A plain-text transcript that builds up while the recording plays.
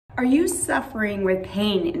Are you suffering with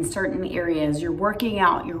pain in certain areas? You're working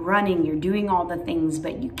out, you're running, you're doing all the things,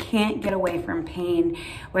 but you can't get away from pain,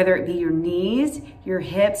 whether it be your knees, your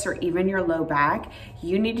hips, or even your low back.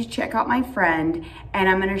 You need to check out my friend, and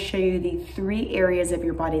I'm gonna show you the 3 areas of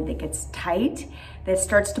your body that gets tight, that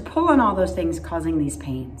starts to pull on all those things causing these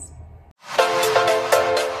pains.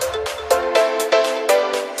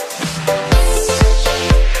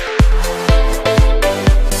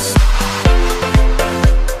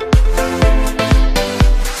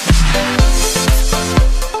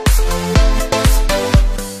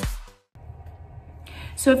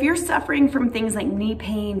 So if you're suffering from things like knee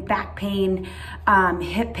pain, back pain,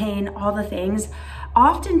 hip pain, all the things,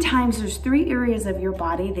 oftentimes there's 3 areas of your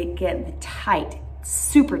body that get tight,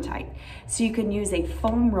 super tight. So you can use a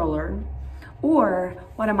foam roller, or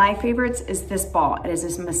one of my favorites is this ball. It is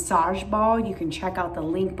this massage ball. You can check out the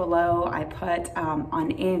link below. I put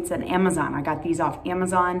it's on Amazon. I got these off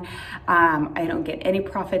Amazon. I don't get any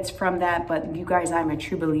profits from that, but you guys, I'm a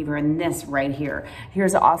true believer in this right here.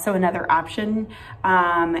 Here's also another option,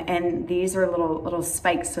 and these are little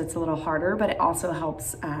spikes, so it's a little harder, but it also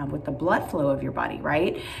helps with the blood flow of your body,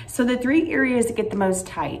 right? So the 3 areas that get the most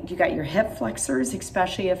tight, you got your hip flexors,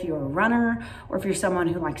 especially if you're a runner or if you're someone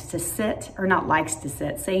who likes to sit, or not likes to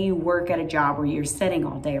sit. Say you work at a job where you're sitting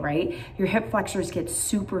all day, right? Your hip flexors get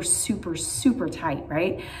super, super, super tight,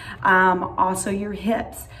 right? Also your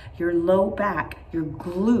hips, your low back, your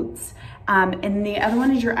glutes. And the other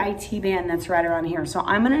one is your IT band that's right around here. So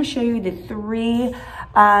I'm gonna show you the 3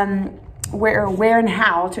 where and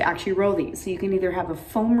how to actually roll these. So you can either have a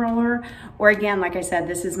foam roller, or again, like I said,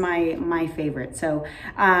 this is my favorite. So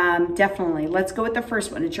definitely, let's go with the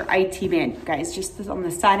first one. It's your IT band, guys. Just on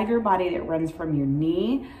the side of your body that runs from your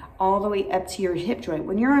knee all the way up to your hip joint.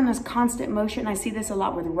 When you're on this constant motion, I see this a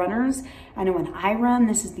lot with runners. I know when I run,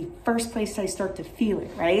 this is the first place I start to feel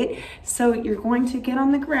it, right? So you're going to get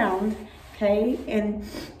on the ground, okay? And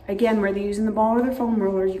again, whether you're using the ball or the foam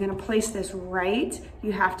roller, you're gonna place this right.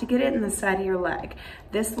 You have to get it in the side of your leg.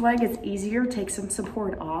 This leg is easier, take some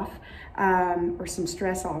support off, or some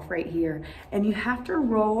stress off right here. And you have to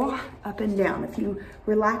roll up and down. If you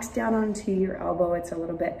relax down onto your elbow, it's a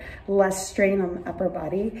little bit less strain on the upper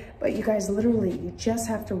body. But you guys, literally, you just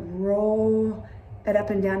have to roll it up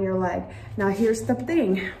and down your leg. Now here's the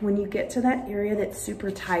thing, when you get to that area that's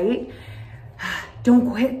super tight,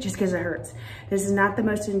 don't quit just because it hurts. This is not the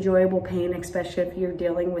most enjoyable pain, especially if you're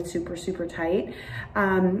dealing with super, super tight.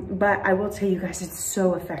 But I will tell you guys, it's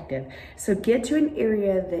so effective. So get to an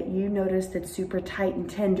area that you notice that's super tight and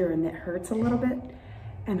tender and that hurts a little bit,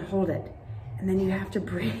 and hold it. And then you have to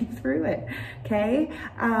breathe through it, okay?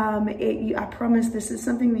 I promise this is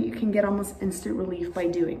something that you can get almost instant relief by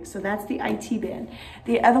doing. So that's the IT band.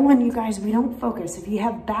 The other one, you guys, we don't focus. If you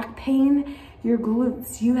have back pain, your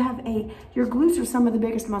glutes, your glutes are some of the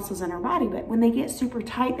biggest muscles in our body, but when they get super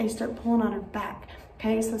tight, they start pulling on our back,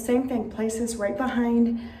 okay? So same thing, place this right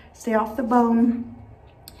behind, stay off the bone.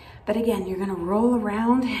 But again, you're gonna roll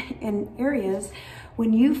around in areas.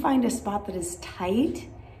 When you find a spot that is tight,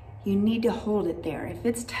 you need to hold it there. If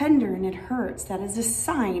it's tender and it hurts, that is a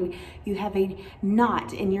sign you have a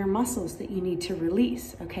knot in your muscles that you need to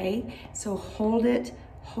release, okay? So hold it,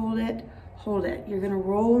 hold it, hold it. You're gonna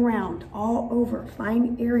roll around all over,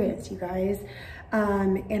 find areas, you guys.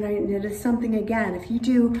 And it is something, again, if you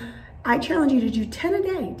do, I challenge you to do 10 a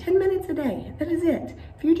day, 10 minutes a day, that is it.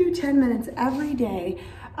 If you do 10 minutes every day,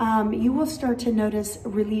 you will start to notice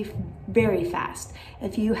relief very fast.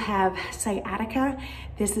 If you have sciatica,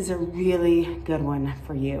 this is a really good one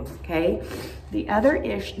for you, okay? The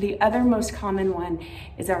other most common one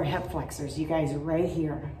is our hip flexors, you guys, right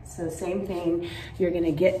here. So same thing, you're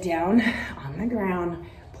gonna get down on the ground,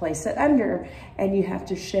 place it under, and you have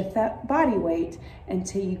to shift that body weight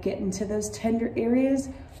until you get into those tender areas.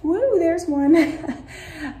 Woo, there's one.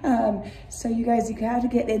 So you guys, you gotta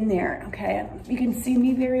get in there, okay? I don't know if you can see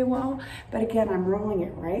me very well, but again, I'm rolling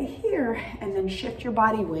it right here, and then shift your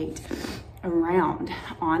body weight around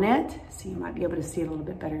on it. So you might be able to see it a little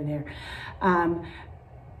bit better there.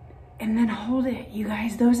 And then hold it. You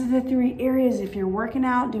guys, those are the 3 areas if you're working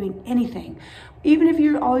out, doing anything. Even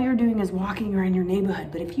if all you're doing is walking around your neighborhood,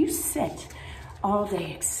 but if you sit all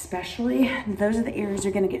day especially, those are the areas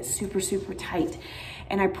you're gonna get super, super tight.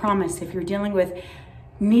 And I promise, if you're dealing with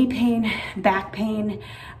knee pain, back pain,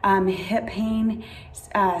 hip pain,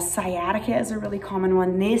 sciatica is a really common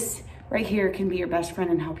one. This right here can be your best friend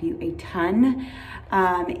and help you a ton.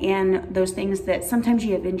 And those things that sometimes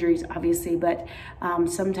you have injuries, obviously, but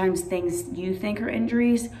sometimes things you think are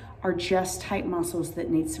injuries are just tight muscles that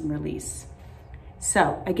need some release.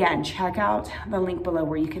 So again, check out the link below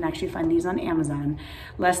where you can actually find these on Amazon.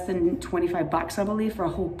 Less than 25 bucks, I believe, for a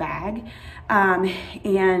whole bag.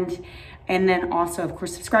 And then also, of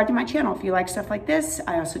course, subscribe to my channel if you like stuff like this.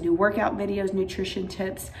 I also do workout videos, nutrition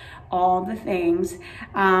tips, all the things.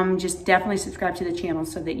 Just definitely subscribe to the channel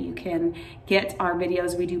so that you can get our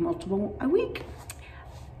videos. We do multiple a week.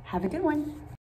 Have a good one.